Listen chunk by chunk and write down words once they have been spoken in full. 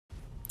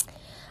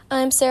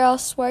I'm Sarah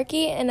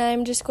Swarkey, and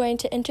I'm just going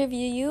to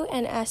interview you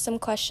and ask some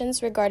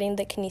questions regarding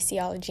the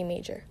kinesiology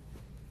major.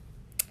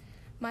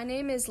 My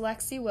name is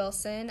Lexi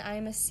Wilson. I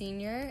am a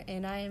senior,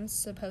 and I am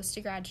supposed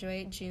to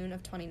graduate June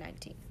of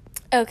 2019.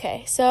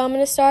 Okay, so I'm going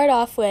to start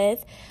off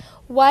with,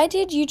 why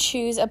did you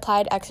choose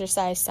applied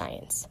exercise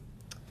science?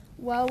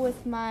 Well,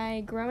 with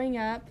my growing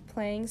up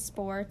playing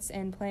sports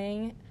and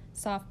playing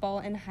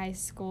softball in high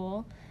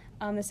school,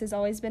 this has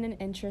always been an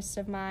interest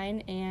of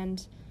mine,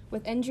 and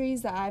with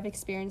injuries that I've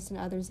experienced and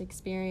others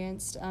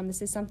experienced,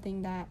 this is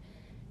something that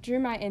drew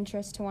my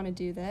interest to want to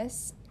do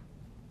this.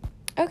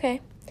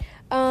 Okay.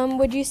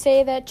 Would you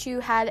say that you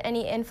had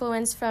any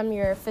influence from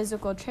your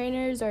physical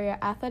trainers or your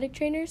athletic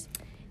trainers?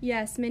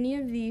 Yes, many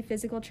of the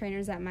physical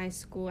trainers at my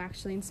school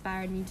actually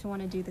inspired me to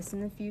want to do this in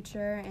the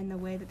future, and the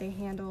way that they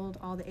handled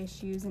all the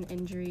issues and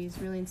injuries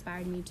really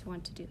inspired me to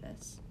want to do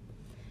this.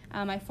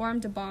 I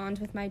formed a bond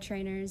with my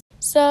trainers.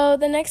 So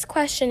the next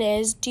question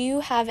is, do you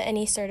have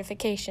any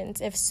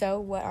certifications? If so,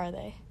 what are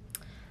they?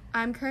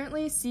 I'm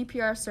currently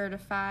CPR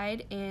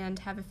certified and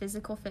have a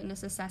physical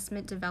fitness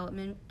assessment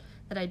development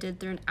that I did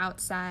through an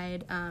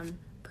outside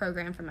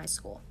program from my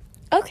school.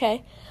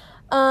 Okay.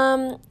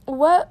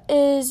 What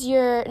is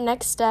your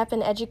next step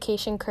in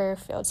education career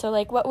field? So,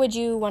 what would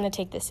you want to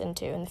take this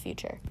into in the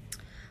future?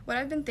 What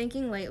I've been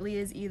thinking lately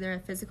is either a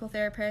physical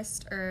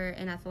therapist or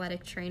an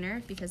athletic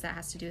trainer, because that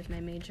has to do with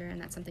my major,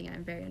 and that's something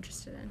I'm very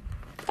interested in.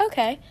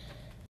 Okay.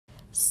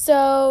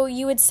 So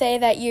you would say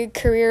that your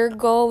career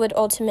goal would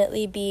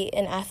ultimately be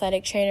an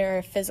athletic trainer or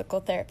a physical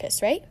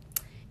therapist, right?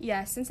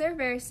 Yeah, since they're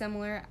very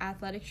similar,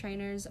 athletic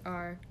trainers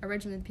are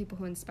originally the people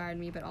who inspired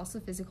me, but also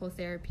physical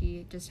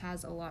therapy just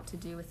has a lot to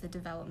do with the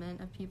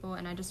development of people,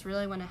 and I just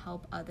really want to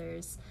help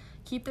others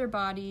keep their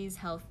bodies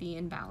healthy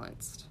and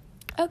balanced.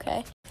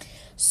 Okay.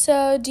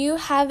 So do you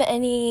have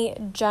any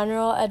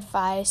general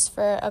advice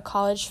for a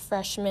college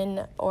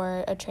freshman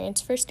or a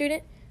transfer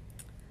student?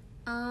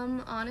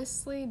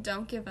 Honestly,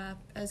 don't give up,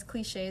 as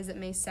cliche as it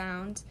may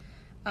sound.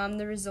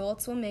 The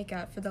results will make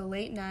up for the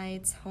late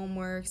nights,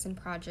 homeworks, and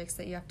projects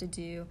that you have to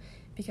do,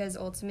 because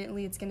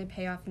ultimately it's going to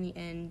pay off in the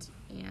end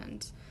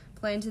and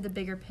play into the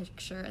bigger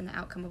picture and the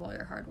outcome of all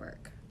your hard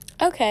work.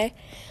 Okay.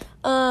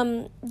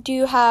 Do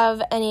you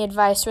have any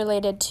advice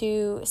related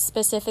to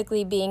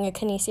specifically being a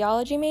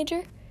kinesiology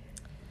major?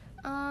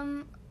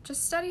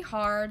 Just study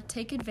hard,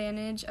 take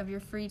advantage of your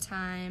free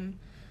time,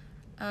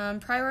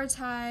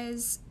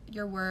 prioritize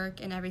your work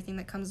and everything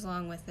that comes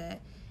along with it,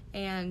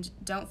 and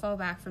don't fall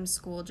back from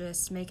school.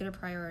 Just make it a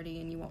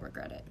priority and you won't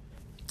regret it.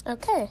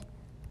 Okay.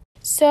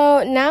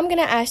 So now I'm going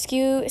to ask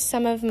you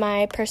some of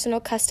my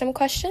personal custom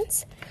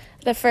questions.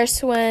 The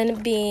first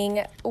one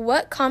being,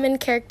 what common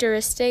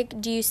characteristic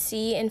do you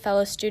see in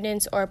fellow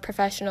students or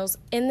professionals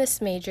in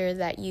this major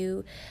that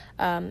you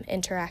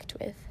interact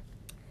with?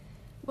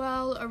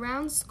 Well,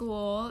 around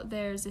school,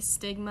 there's a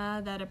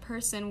stigma that a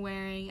person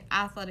wearing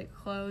athletic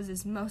clothes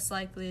is most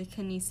likely a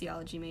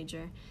kinesiology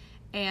major.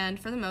 And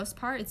for the most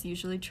part, it's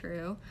usually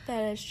true.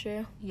 That is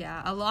true.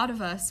 Yeah, a lot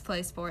of us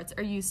play sports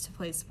or used to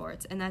play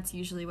sports, and that's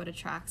usually what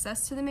attracts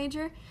us to the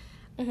major.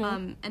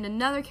 Mm-hmm. And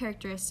another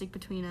characteristic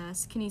between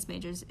us kines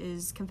majors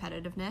is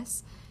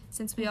competitiveness.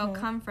 Since we all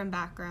come from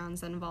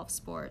backgrounds that involve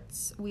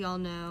sports, we all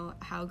know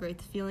how great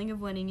the feeling of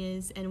winning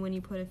is, and when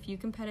you put a few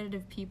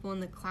competitive people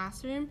in the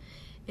classroom,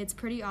 it's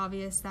pretty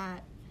obvious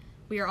that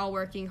we are all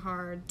working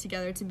hard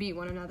together to beat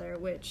one another,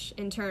 which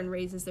in turn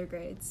raises their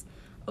grades.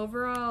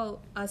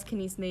 Overall, us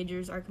kines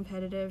majors are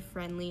competitive,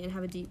 friendly, and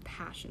have a deep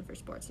passion for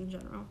sports in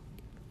general.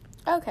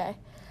 Okay.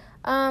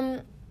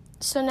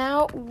 So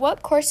now,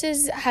 what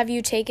courses have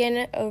you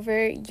taken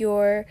over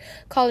your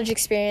college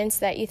experience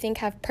that you think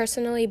have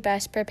personally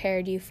best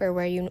prepared you for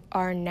where you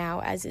are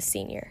now as a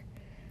senior?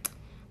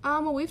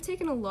 Well, we've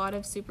taken a lot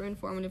of super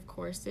informative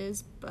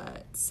courses,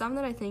 but some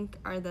that I think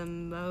are the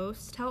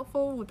most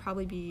helpful would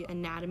probably be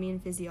anatomy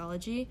and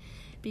physiology,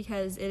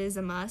 because it is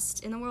a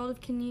must in the world of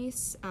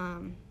kines,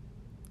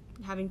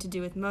 having to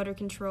do with motor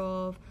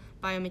control,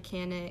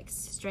 biomechanics,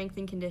 strength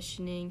and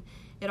conditioning.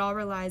 It all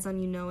relies on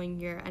you knowing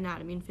your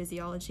anatomy and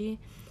physiology.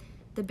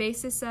 The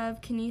basis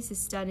of kines is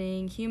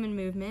studying human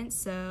movement,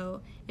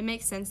 so it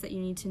makes sense that you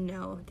need to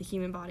know the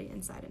human body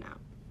inside and out.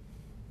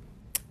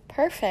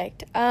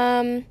 Perfect.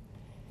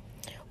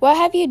 What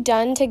have you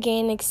done to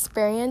gain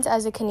experience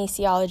as a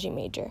kinesiology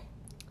major?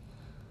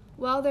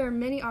 Well, there are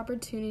many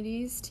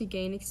opportunities to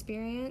gain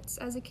experience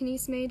as a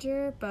kines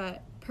major,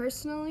 but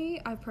personally,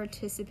 I've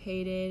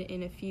participated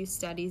in a few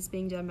studies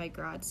being done by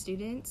grad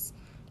students,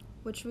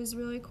 which was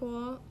really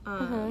cool.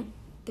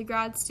 The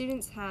grad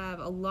students have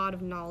a lot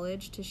of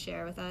knowledge to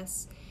share with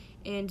us,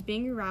 and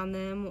being around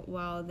them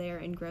while they're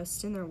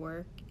engrossed in their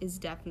work is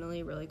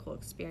definitely a really cool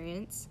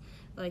experience.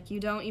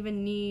 You don't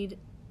even need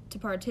to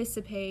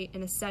participate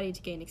in a study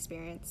to gain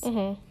experience.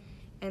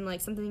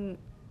 And something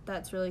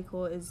that's really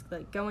cool is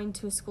going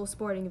to a school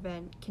sporting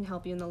event can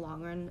help you in the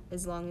long run,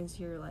 as long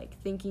as you're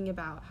thinking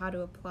about how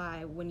to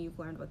apply when you've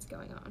learned what's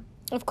going on.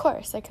 Of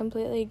course, I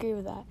completely agree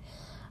with that.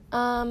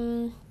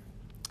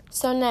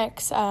 So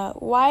next,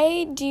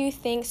 why do you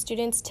think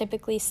students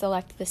typically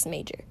select this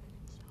major?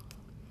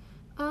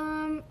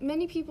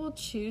 Many people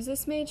choose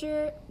this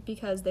major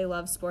because they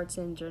love sports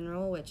in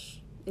general,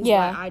 which is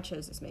Yeah. why I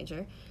chose this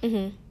major.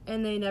 Mm-hmm.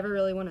 And they never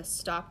really want to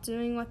stop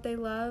doing what they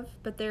love,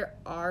 but there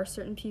are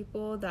certain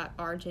people that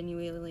are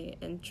genuinely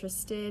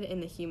interested in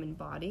the human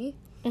body.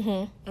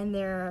 Mm-hmm. And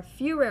there are a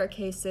few rare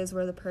cases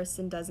where the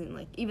person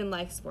doesn't even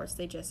like sports,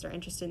 they just are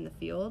interested in the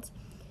field.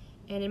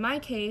 And in my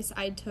case,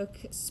 I took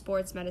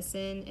sports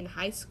medicine in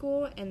high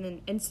school and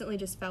then instantly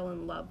just fell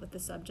in love with the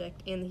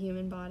subject and the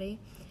human body.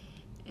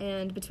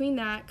 And between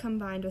that,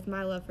 combined with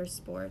my love for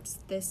sports,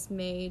 this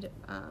made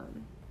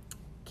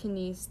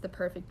kines the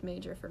perfect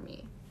major for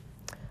me.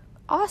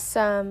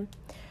 Awesome.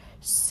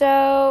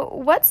 So,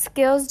 what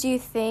skills do you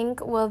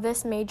think will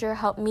this major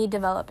help me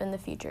develop in the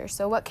future?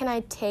 So, what can I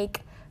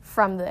take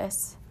from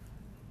this?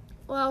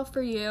 Well,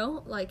 for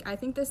you, I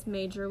think this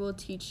major will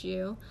teach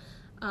you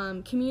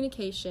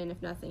communication,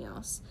 if nothing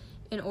else.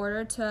 In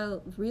order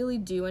to really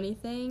do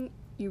anything,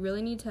 you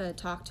really need to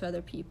talk to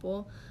other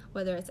people,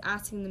 whether it's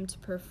asking them to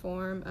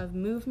perform a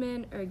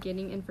movement or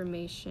getting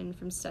information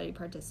from study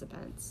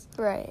participants.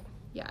 Right.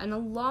 Yeah, and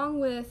along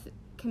with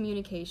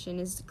communication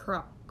is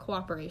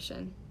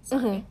cooperation.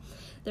 Mm-hmm.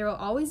 There will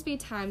always be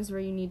times where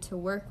you need to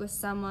work with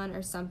someone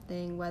or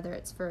something, whether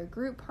it's for a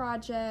group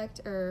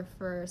project or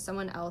for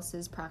someone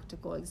else's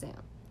practical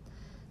exam.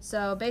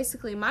 So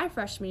basically, my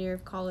freshman year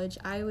of college,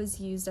 I was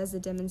used as a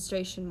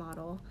demonstration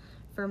model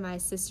for my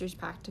sister's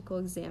practical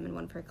exam in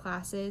one of her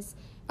classes.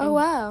 Oh,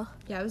 wow.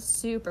 Yeah, it was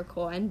super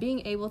cool. And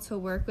being able to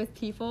work with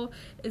people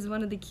is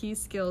one of the key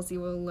skills you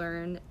will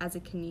learn as a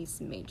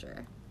kines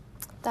major.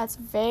 That's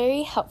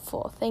very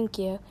helpful. Thank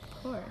you.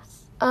 Of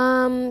course.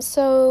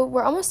 So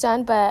we're almost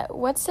done, but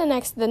what's the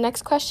next? The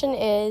next question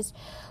is,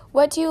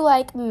 what do you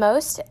like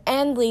most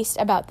and least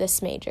about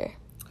this major?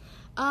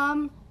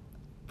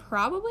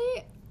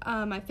 Probably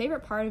my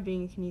favorite part of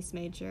being a kines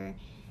major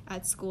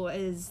at school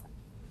is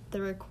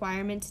the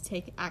requirement to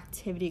take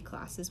activity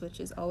classes, which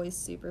is always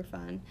super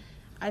fun.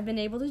 I've been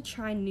able to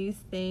try new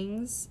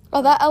things.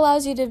 Well, that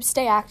allows you to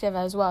stay active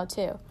as well,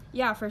 too.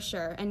 Yeah, for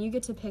sure. And you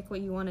get to pick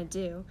what you want to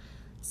do.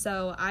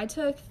 So I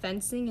took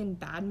fencing and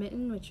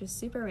badminton, which was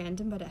super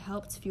random, but it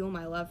helped fuel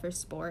my love for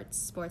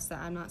sports that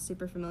I'm not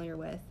super familiar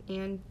with,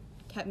 and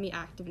kept me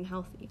active and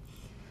healthy.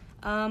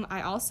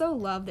 I also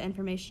love the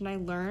information I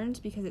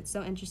learned because it's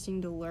so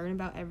interesting to learn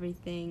about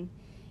everything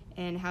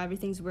and how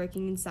everything's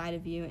working inside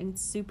of you, and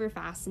it's super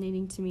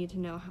fascinating to me to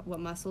know what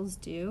muscles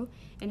do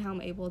and how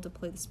I'm able to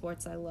play the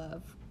sports I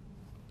love.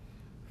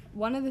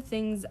 One of the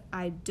things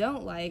I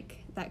don't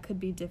like that could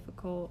be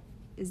difficult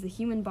is the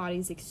human body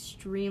is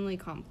extremely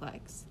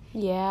complex.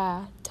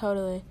 Yeah,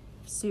 totally.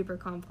 Super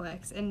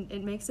complex, and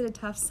it makes it a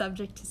tough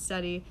subject to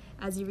study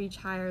as you reach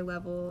higher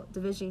level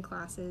division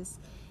classes,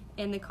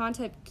 and the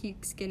content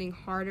keeps getting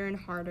harder and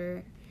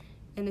harder,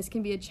 and this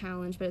can be a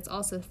challenge, but it's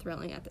also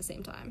thrilling at the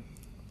same time.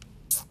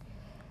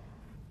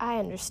 I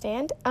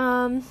understand.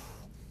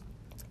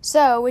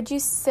 So would you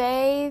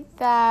say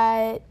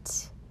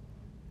that...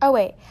 Oh,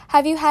 wait.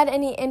 Have you had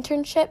any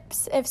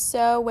internships? If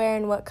so, where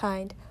and what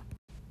kind?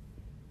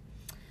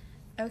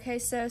 Okay,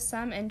 so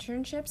some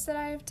internships that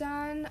I've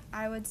done,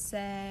 I would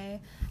say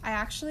I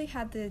actually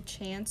had the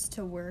chance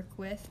to work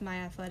with my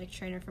athletic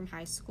trainer from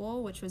high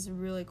school, which was a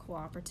really cool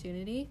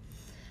opportunity.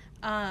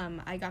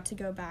 I got to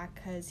go back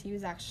because he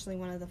was actually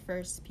one of the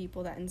first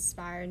people that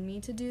inspired me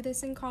to do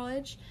this in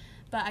college.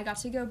 But I got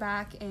to go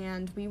back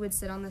and we would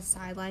sit on the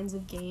sidelines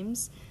of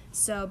games.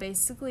 So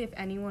basically, if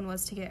anyone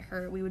was to get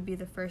hurt, we would be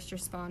the first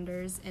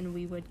responders and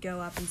we would go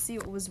up and see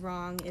what was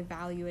wrong,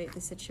 evaluate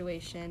the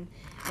situation,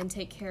 and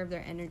take care of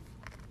their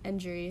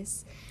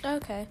injuries.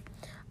 Okay.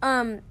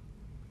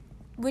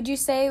 Would you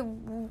say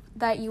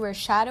that you were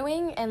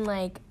shadowing and,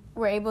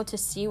 were able to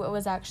see what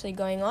was actually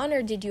going on,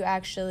 or did you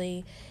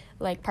actually,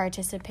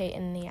 participate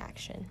in the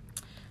action?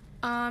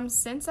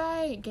 Since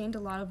I gained a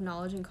lot of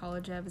knowledge in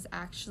college, I was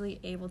actually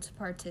able to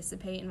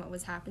participate in what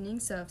was happening.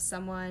 So if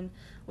someone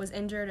was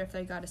injured, if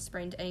they got a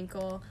sprained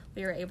ankle,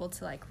 we were able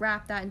to,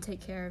 wrap that and take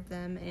care of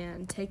them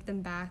and take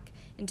them back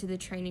into the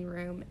training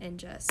room and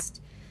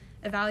just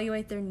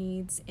evaluate their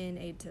needs and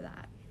aid to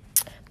that.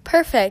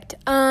 Perfect.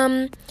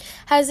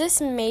 Has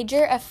this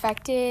major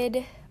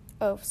affected...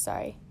 Oh,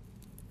 sorry.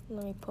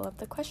 Let me pull up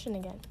the question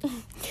again.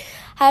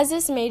 Has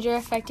this major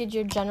affected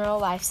your general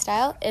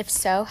lifestyle? If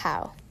so,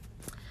 how?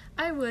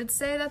 I would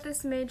say that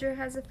this major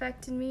has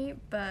affected me,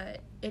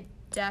 but it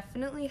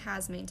definitely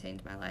has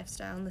maintained my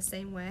lifestyle in the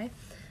same way.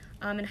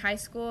 In high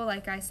school,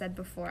 like I said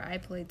before, I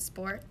played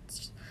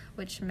sports,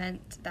 which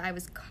meant that I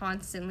was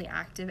constantly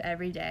active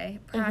every day.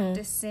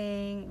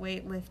 Practicing,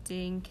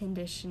 weightlifting,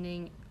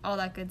 conditioning, all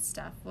that good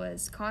stuff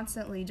was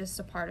constantly just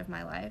a part of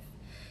my life.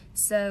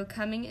 So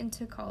coming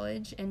into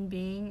college and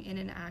being in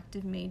an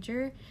active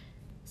major,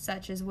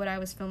 such as what I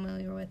was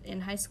familiar with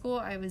in high school,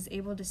 I was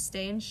able to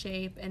stay in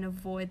shape and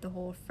avoid the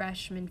whole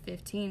freshman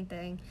 15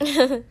 thing.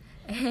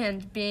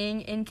 And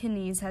being in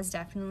kines has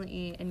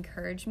definitely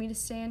encouraged me to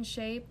stay in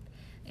shape,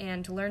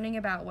 and learning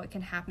about what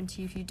can happen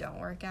to you if you don't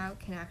work out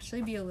can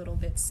actually be a little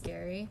bit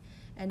scary,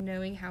 and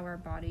knowing how our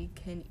body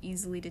can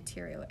easily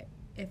deteriorate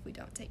if we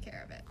don't take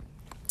care of it.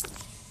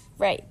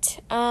 Right.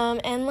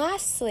 And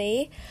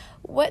lastly,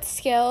 what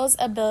skills,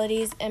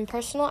 abilities, and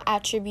personal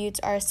attributes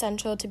are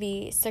essential to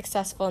be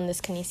successful in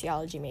this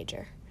kinesiology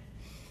major?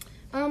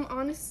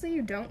 Honestly,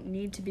 you don't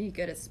need to be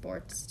good at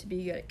sports to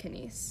be good at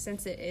kines.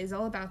 Since it is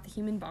all about the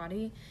human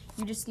body,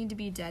 you just need to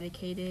be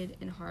dedicated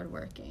and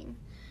hardworking.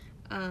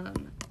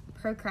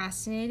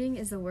 Procrastinating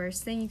is the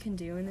worst thing you can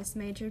do in this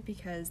major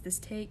because this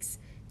takes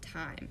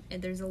time,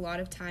 and there's a lot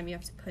of time you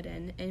have to put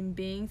in, and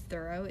being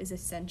thorough is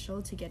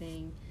essential to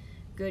getting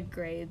good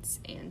grades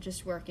and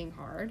just working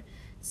hard.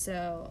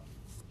 So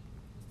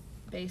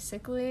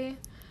basically,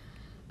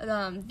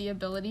 the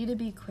ability to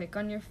be quick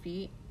on your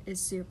feet is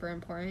super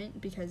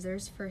important because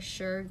there's for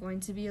sure going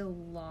to be a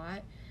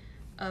lot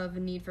of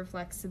need for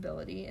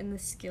flexibility, and the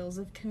skills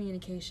of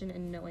communication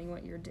and knowing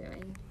what you're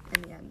doing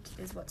in the end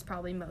is what's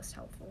probably most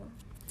helpful.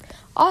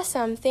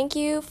 Awesome. Thank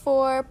you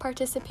for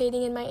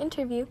participating in my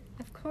interview.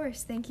 Of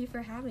course. Thank you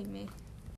for having me.